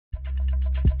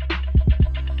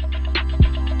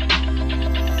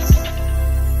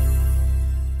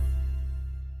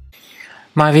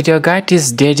My video guide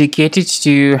is dedicated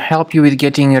to help you with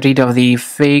getting rid of the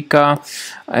fake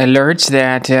alerts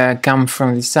that come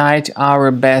from the site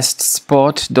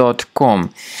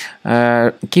ourbestspot.com.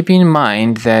 Keep in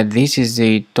mind that this is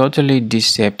a totally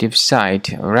deceptive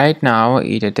site. Right now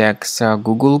it attacks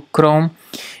Google Chrome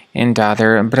and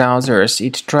other browsers.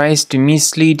 It tries to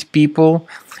mislead people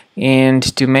and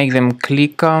to make them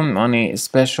click on a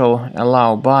special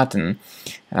allow button,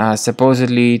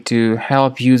 supposedly to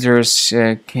help users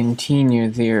continue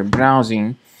their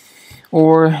browsing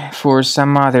or for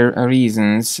some other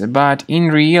reasons. But in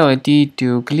reality,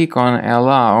 to click on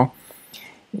allow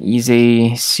is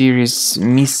a serious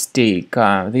mistake.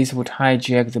 This would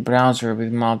hijack the browser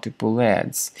with multiple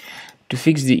ads. To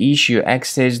fix the issue,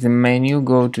 access the menu,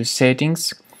 go to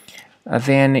Settings,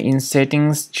 then in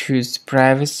Settings choose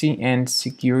Privacy and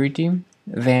Security,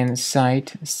 then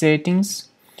Site Settings,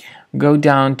 go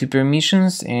down to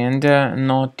Permissions and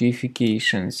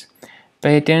Notifications.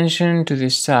 Pay attention to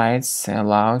the sites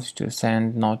allowed to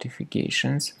send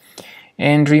notifications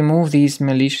and remove this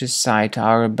malicious site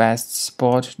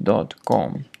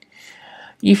ourbestspot.com.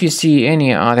 If you see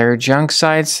any other junk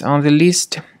sites on the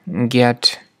list,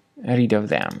 get rid of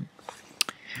them.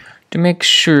 To make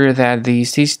sure that the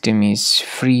system is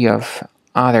free of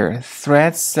other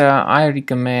threats, I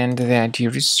recommend that you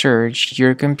research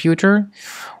your computer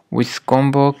with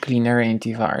Combo Cleaner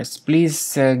Antivirus.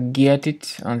 Please get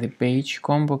it on the page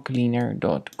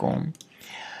combocleaner.com.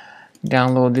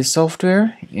 Download the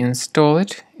software, install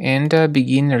it, and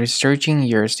begin researching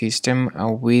your system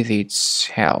with its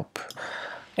help.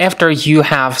 After you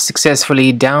have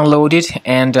successfully downloaded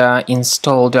and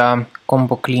installed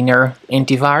Combo Cleaner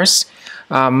Antivirus,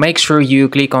 make sure you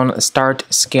click on Start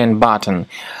Scan button.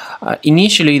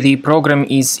 Initially, the program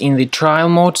is in the trial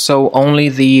mode, so only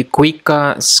the quick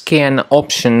scan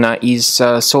option is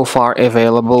so far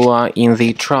available in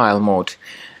the trial mode.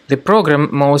 The program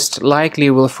most likely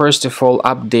will first of all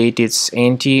update its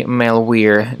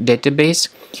anti-malware database,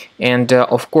 and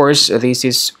of course this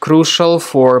is crucial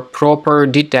for proper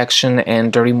detection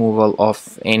and removal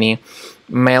of any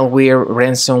malware,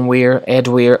 ransomware,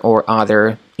 adware or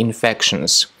other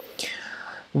infections.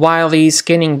 While the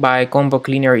scanning by Combo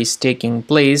Cleaner is taking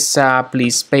place,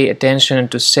 please pay attention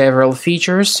to several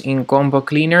features in Combo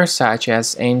Cleaner, such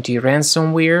as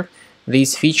anti-ransomware.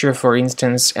 This feature, for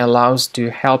instance, allows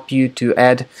to help you to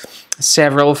add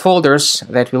several folders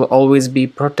that will always be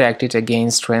protected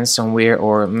against ransomware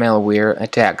or malware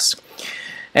attacks.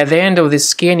 At the end of the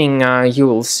scanning, you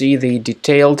will see the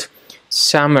detailed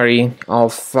summary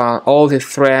of all the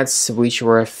threats which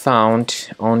were found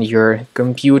on your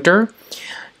computer.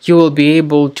 You will be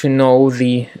able to know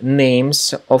the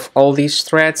names of all these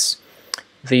threats,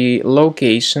 the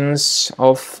locations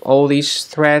of all these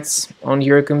threats on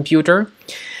your computer,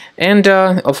 and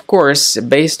of course,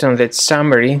 based on that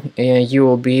summary, you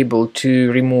will be able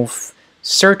to remove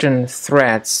certain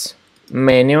threats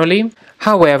manually.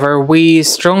 However, we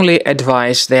strongly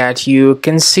advise that you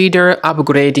consider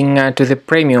upgrading to the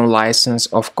premium license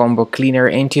of Combo Cleaner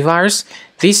Antivirus.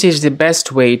 This is the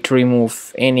best way to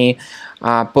remove any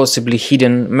possibly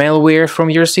hidden malware from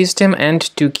your system and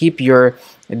to keep your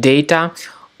data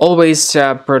always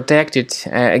protected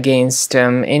against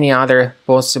any other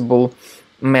possible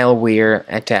malware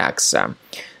attacks.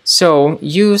 So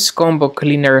use Combo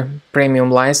Cleaner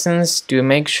Premium license to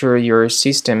make sure your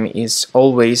system is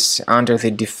always under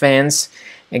the defense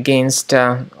against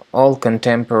all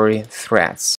contemporary threats.